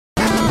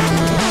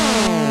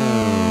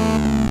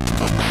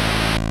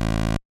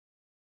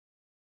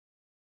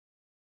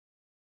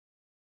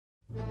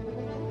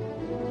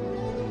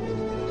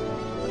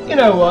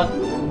know what?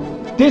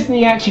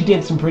 Disney actually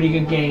did some pretty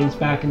good games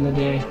back in the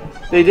day.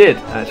 They did,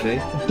 actually.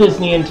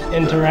 Disney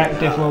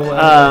Interactive or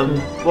whatever.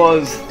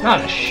 Was... Not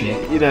a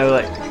shit. You know,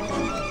 like...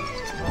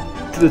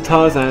 The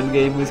Tarzan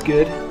game was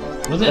good.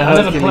 Was it? The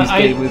Hercules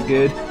game was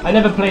good. I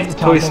never played the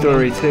Toy Tarzan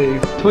Story game.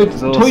 2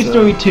 Toy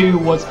Story 2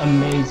 was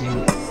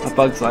amazing. A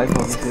Bug's Life,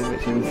 obviously,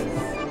 which is...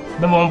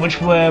 The one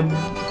which we're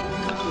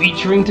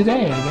featuring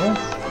today, I guess.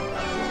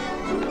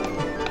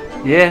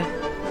 Yeah.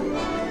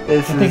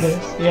 I think it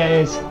is. Yeah,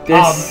 it is.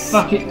 This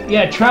fuck it.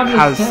 Yeah,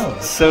 Traveller's Tales.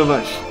 has so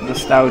much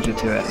nostalgia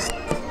to it.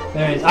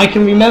 There is. I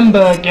can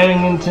remember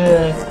going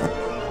into...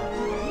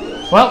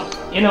 Well,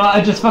 you know, I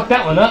just fucked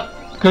that one up.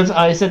 Because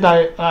I said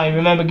I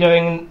remember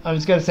going... I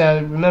was going to say I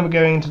remember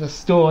going into the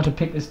store to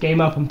pick this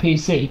game up on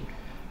PC.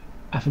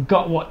 I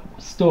forgot what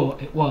store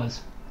it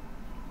was.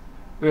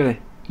 Really?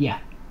 Yeah.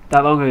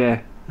 That long ago?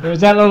 It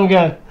was that long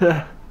ago.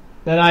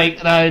 That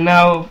I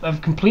now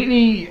have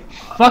completely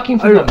fucking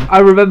forgotten. I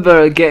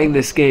remember getting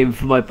this game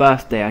for my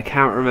birthday. I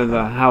can't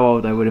remember how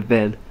old I would have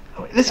been.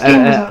 This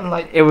game was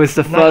like... It was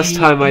the first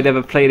time I'd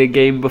ever played a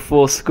game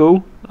before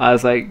school. I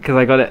was like... Because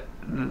I got it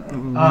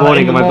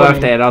morning of my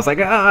birthday, and I was like,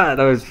 ah!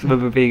 And I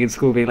remember being in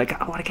school being like,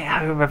 I want to get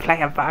home and play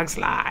a Bug's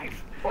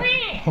Life.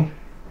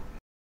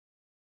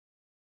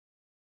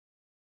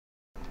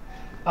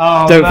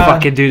 Oh, Don't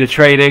fucking do the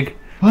training.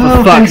 Well,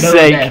 for fuck's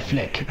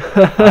sake.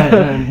 I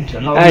learned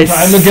a long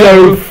time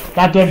ago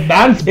that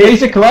advanced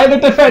basic line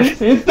of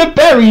defense is the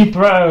berry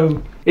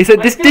throw. It's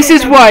like, this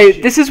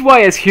is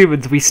why as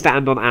humans we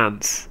stand on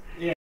ants.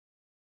 Yeah.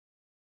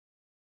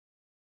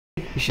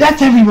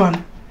 That's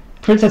everyone.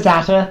 Princess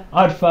Atta,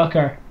 I'd fuck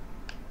her.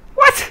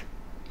 What?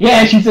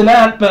 Yeah, she's an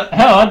ant, but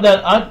hell,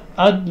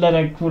 I'd let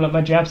her crawl up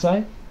my jab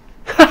side.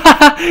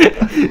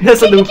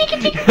 That's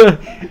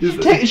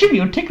It should be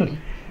your tickly.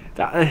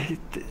 I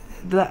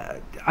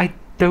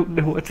don't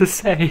know what to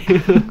say.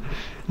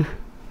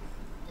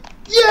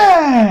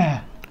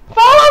 Yeah!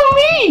 Follow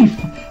me!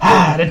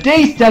 The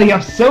days study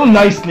up so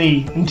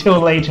nicely until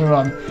later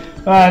on.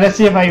 Let's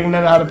see if I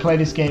remember how to play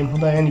this game.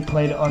 Although I only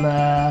played it on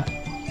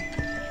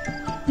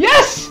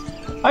Yes!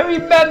 I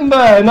remember!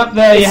 And up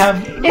there you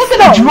have... Look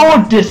at the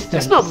draw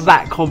distance! It's not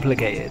that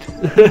complicated.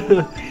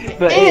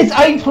 But it is!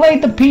 I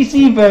played the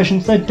PC version,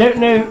 so I don't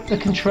know the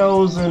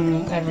controls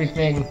and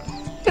everything.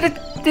 But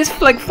there's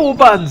like 4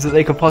 buttons that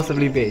they could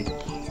possibly be.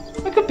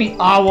 It could be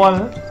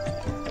R1.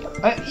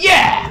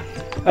 Yeah!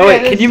 Oh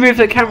wait, can you move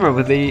the camera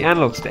with the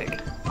analog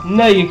stick?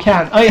 No, you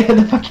can't. Oh yeah,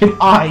 the fucking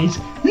eyes.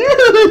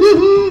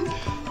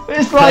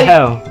 It's like... The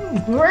hell?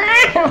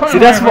 See,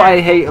 that's what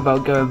I hate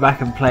about going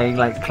back and playing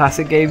like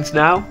classic games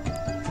now.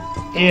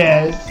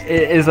 Yes.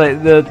 It is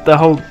like the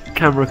whole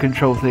camera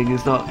control thing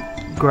is not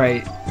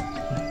great.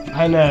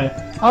 I know.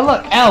 Oh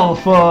look, L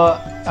for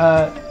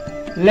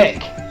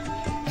lick.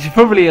 You should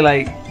probably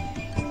like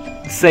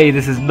say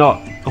this is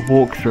not a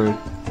walkthrough.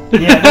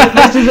 Yeah,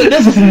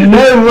 this is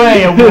no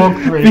way a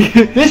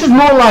walkthrough. This is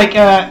more like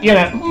you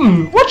know,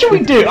 what should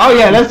we do? Oh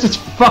yeah, let's just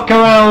fuck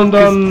around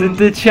on...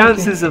 The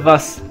chances of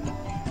us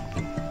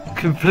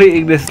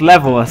completing this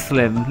level are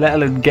slim, let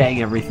alone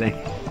getting everything.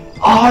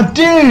 Oh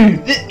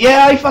dude!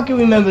 Yeah, I fucking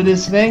remember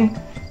this thing.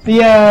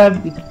 The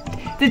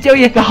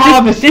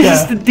harvester.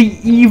 This is the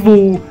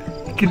evil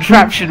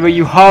contraption where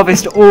you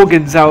harvest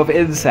organs out of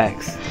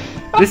insects.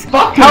 How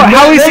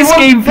is this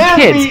game for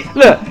kids?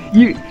 Look,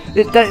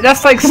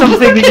 that's like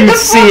something that you'd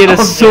see in a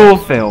Saw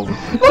film.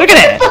 Look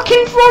at it! The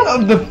fucking front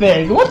of the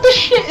thing! What the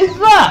shit is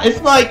that? It's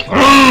like...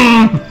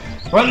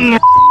 What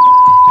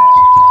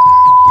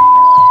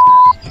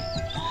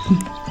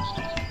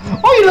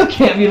are you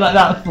looking at me like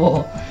that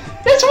for?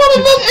 This one,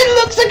 it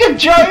looks like a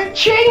giant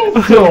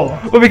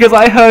chainsaw! Well, because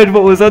I heard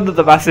what was under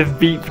the massive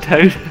beep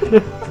tone.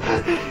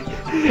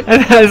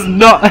 And there's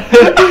not...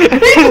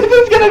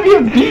 There's gonna be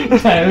a beep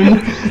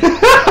tone!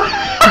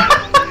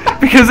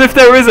 Because if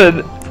there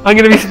isn't, I'm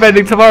going to be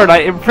spending tomorrow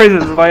night in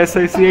prison by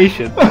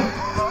association. Wait,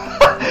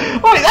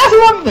 that's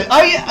one thing.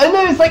 I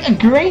know it's like a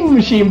grain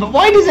machine, but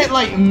why does it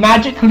like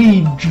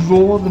magically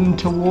draw them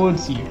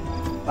towards you?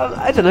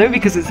 I don't know,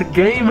 because it's a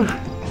game.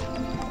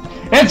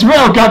 It's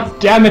real,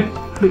 goddammit!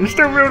 It's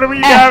still real to me,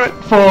 damn it!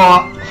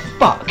 For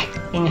fuck.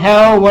 In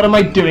hell, what am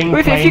I doing? Well,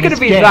 if you're going to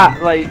be game?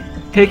 that like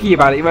picky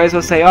about it, you might as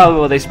well say, oh,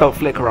 well, they spelled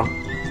flicker wrong.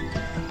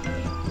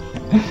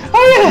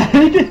 Oh yeah!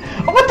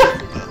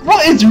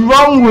 What is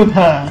wrong with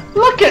her?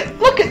 Look at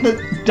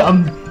the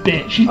dumb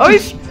bitch. I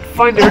always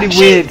find it really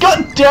weird. She's got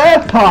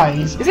derp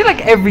eyes. Is it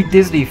like every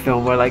Disney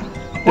film where like...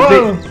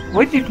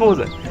 Why did you pause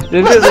it?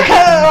 Look at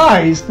her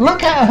eyes.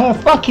 Look at her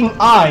fucking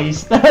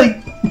eyes. They're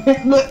like,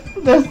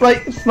 there's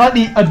like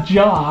slightly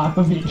ajar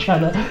of each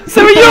other.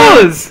 So are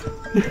yours!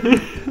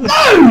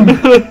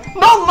 No!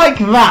 Not like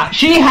that.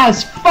 She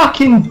has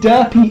fucking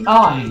derpy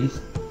eyes.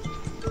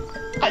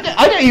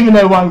 I don't even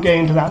know why I'm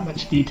going into that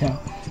much detail.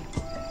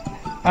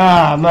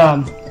 Ah,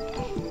 man.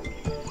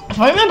 If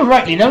I remember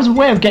rightly, there was a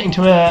way of getting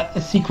to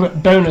a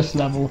secret bonus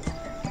level.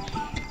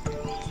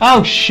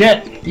 Oh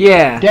shit!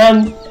 Yeah.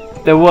 Damn.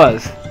 There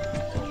was.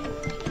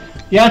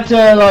 You had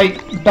to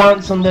like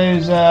bounce on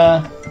those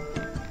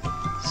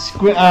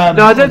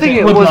No, I don't think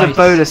it was a lice.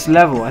 bonus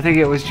level. I think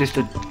it was just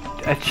a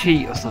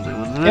cheat or something,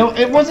 wasn't it?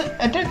 It wasn't.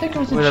 I don't think it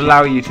was. It would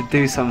allow you to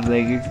do something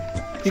weird.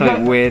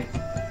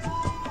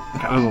 I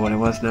can't remember what it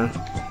was now.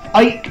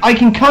 I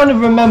can kind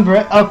of remember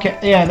it. Okay,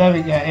 yeah, there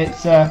we go.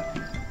 It's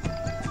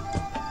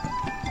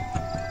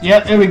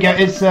yeah, here we go.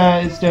 It's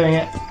doing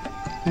it.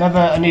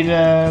 I need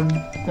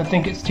I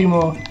think it's 2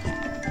 more.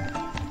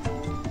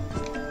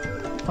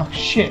 Oh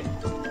shit.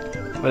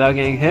 Without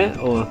getting hit,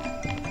 or?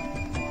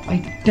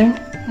 I don't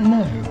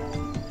know.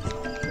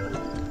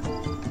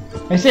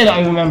 I say that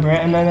I remember it,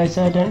 and then I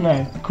say I don't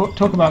know.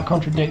 Talk about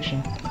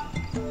contradiction.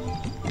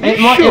 It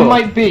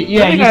might be.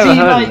 Yeah, you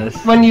see, like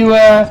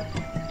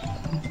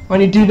when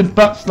you do the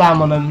butt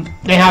slam on them,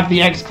 they have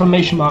the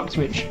exclamation marks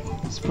which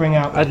spring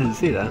out. I didn't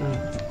see that.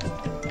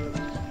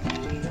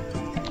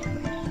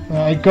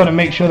 I gotta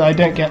make sure that I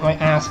don't get my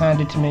ass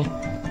handed to me.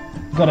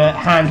 Gotta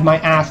hand my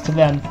ass to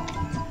them.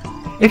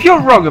 If you're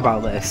wrong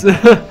about this,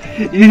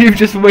 you've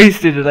just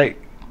wasted like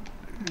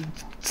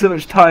so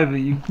much time that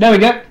you. There we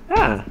go.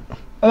 Ah.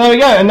 Oh, there we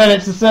go. And then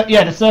it's the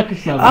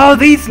circus level. Oh,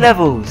 these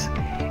levels.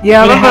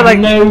 Yeah, I remember like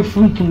no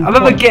freaking. I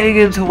remember getting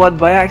into one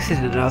by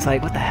accident, and I was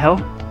like, "What the hell?"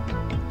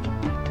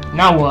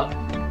 Now what?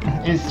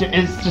 It's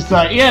just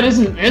like, yeah, this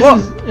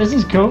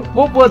is cool.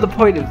 What were the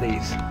point of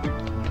these?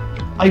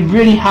 I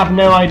really have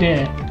no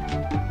idea.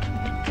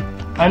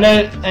 I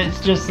know it's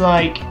just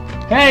like,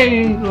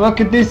 hey, look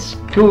at this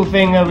cool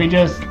thing that we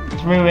just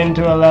threw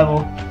into a level.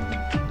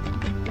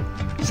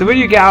 So when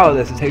you get out of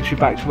this, it takes you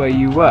back to where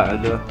you were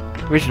in the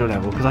original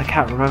level, because I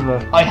can't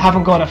remember. I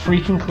haven't got a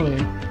freaking clue.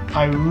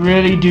 I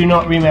really do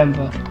not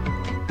remember.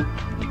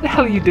 What the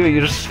hell are you doing?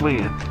 You're just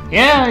swinging.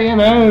 Yeah, you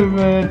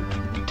know,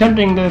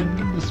 tempting the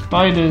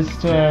spiders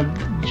to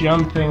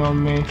jumping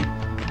on me.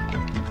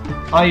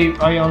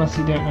 I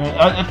honestly don't know.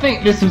 I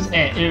think this was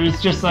it. It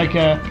was just like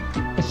a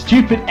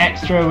stupid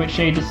extra which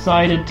they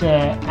decided to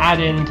add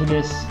into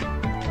this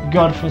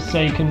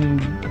godforsaken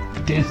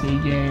Disney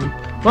game.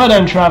 Well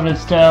done,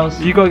 Traveller's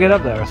Tales. You gotta get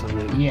up there or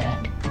something. Yeah.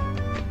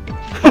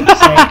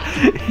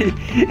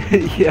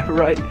 Yeah,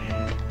 right.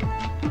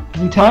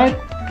 Is he tired?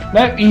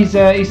 No, he's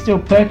still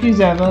perky as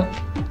ever.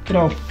 Good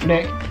old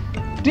Flick.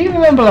 Do you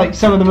remember like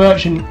some of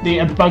the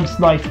A Bug's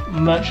Life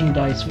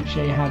merchandise which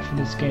they had for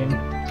this game?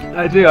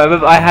 I do. I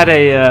remember I had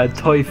a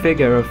toy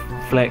figure of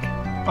Flick.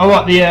 Oh,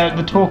 what,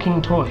 the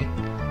talking toy?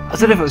 I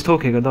don't know if it was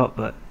talking or not,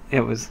 but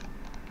it was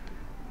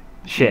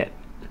shit.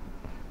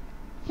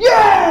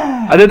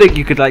 Yeah! I don't think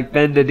you could like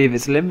bend any of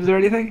its limbs or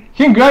anything.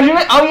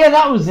 Congratulations! Oh yeah,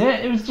 that was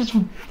it. It was just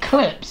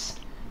clips.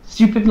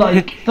 Stupid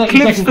like 30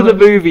 clips for the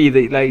movie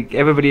that like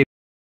everybody.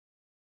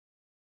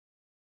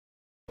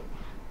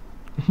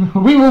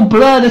 We will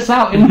blur this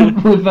out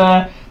with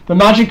the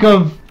magic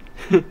of.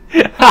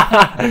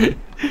 It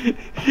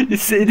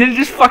didn't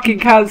just fucking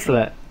cancel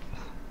it.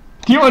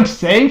 Do you want to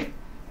save?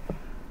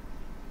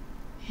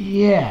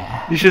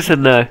 Yeah. You should have said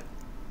no.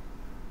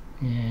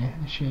 Yeah,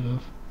 I should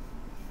have.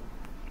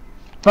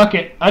 Fuck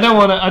it. I don't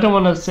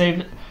wanna save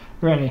it.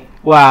 Really.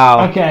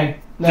 Wow. Okay.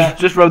 No.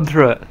 Just run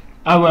through it.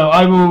 I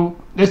will.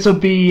 This will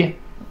be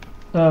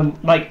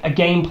like a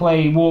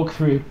gameplay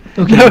walkthrough.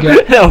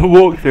 Okay. No,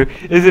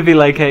 walkthrough. This would be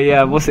like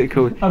a what's it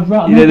called? A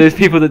run. You know, those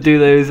people that do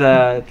those.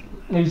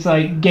 There's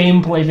like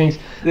gameplay things.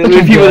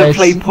 There's people that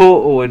play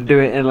Portal and do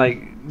it in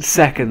like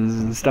seconds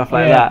and stuff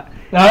like that.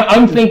 Now,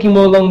 I'm thinking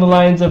more along the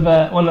lines of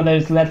one of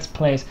those Let's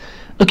Plays.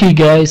 Okay,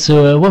 guys.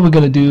 So what we're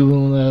gonna do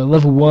on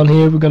level 1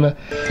 here, we're gonna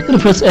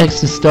press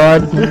X to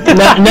start.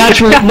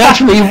 Naturally,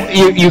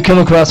 you come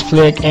across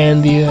Flick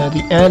and the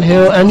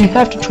anthill, and you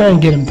have to try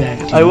and get him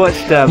back. I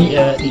watched the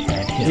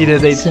anthill. You know,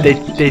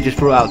 they just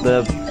brought out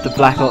the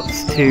Black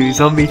Ops 2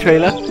 zombie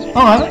trailer.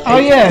 Oh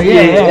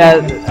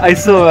yeah. I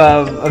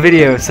saw a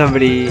video of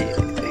somebody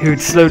who'd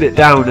slowed it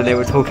down, and they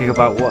were talking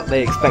about what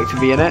they expect to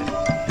be in it.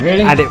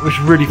 Really? And it was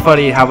really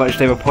funny how much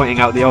they were pointing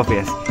out the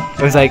obvious.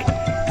 It was like,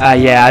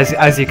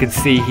 as you can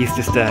see, he's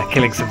just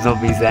killing some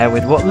zombies there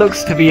with what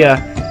looks to be a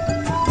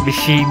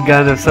machine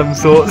gun of some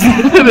sort.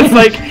 And it's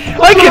like,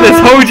 I could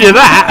have told you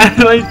that.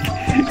 Like,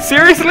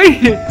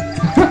 seriously?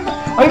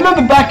 I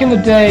remember back in the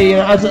day, you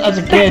know, as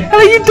a kid. What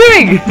are you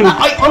doing?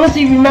 I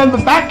honestly remember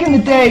back in the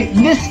day,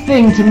 this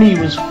thing to me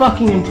was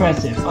fucking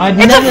impressive.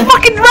 It's a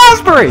fucking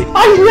raspberry!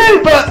 I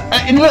know, but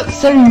it looked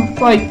so,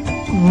 like,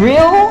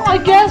 real,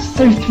 I guess?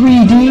 So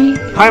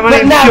 3D. Hi, my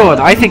name's Sean.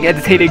 I think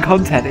entertaining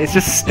content is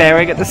just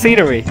staring at the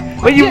scenery.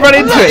 When you run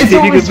into it, see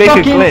if you can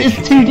make a glitch.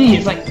 It's 2D,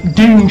 it's like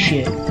Doom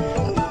shit.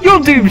 You're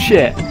Doom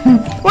shit!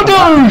 What Doom?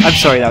 I'm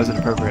sorry, that was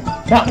inappropriate.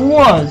 That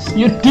was.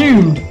 You're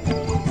doomed.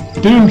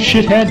 Doom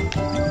shithead.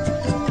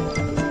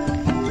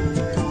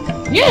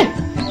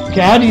 Yeah! Okay,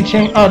 how do you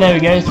change? Oh, there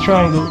we go. It's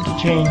triangle to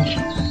change.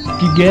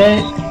 Do you get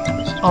it?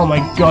 Oh my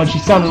god, she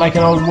sounded like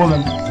an old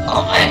woman.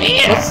 Oh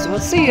yeah!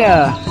 What's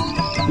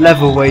the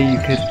level where you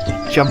could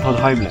jump on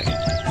Heimlich?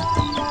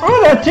 Oh,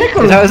 that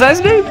tickles! Is that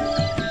his name?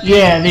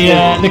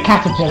 Yeah, the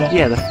caterpillar.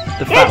 Yeah, the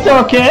fat It's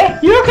okay!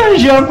 You can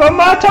jump on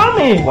my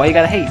tummy! Why you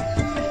gotta hate?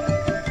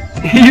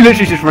 You're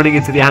literally just running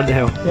into the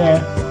anthill. Yeah.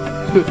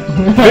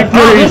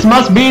 Oh, this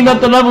must mean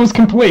that the level's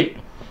complete.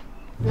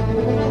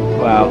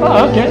 Wow.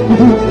 Oh, okay.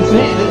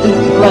 See,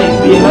 it's like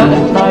the amount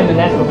of time and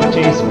effort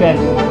which I spent,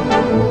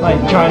 like,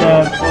 trying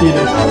to do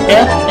this.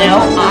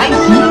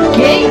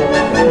 F-L-I-C-K?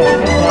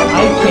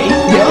 F-L-I-K?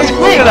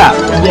 Look at that!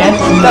 Yes.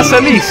 That's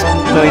at least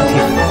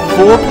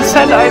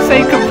 94%, I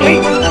say,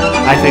 complete.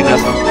 I think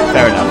that's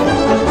fair enough.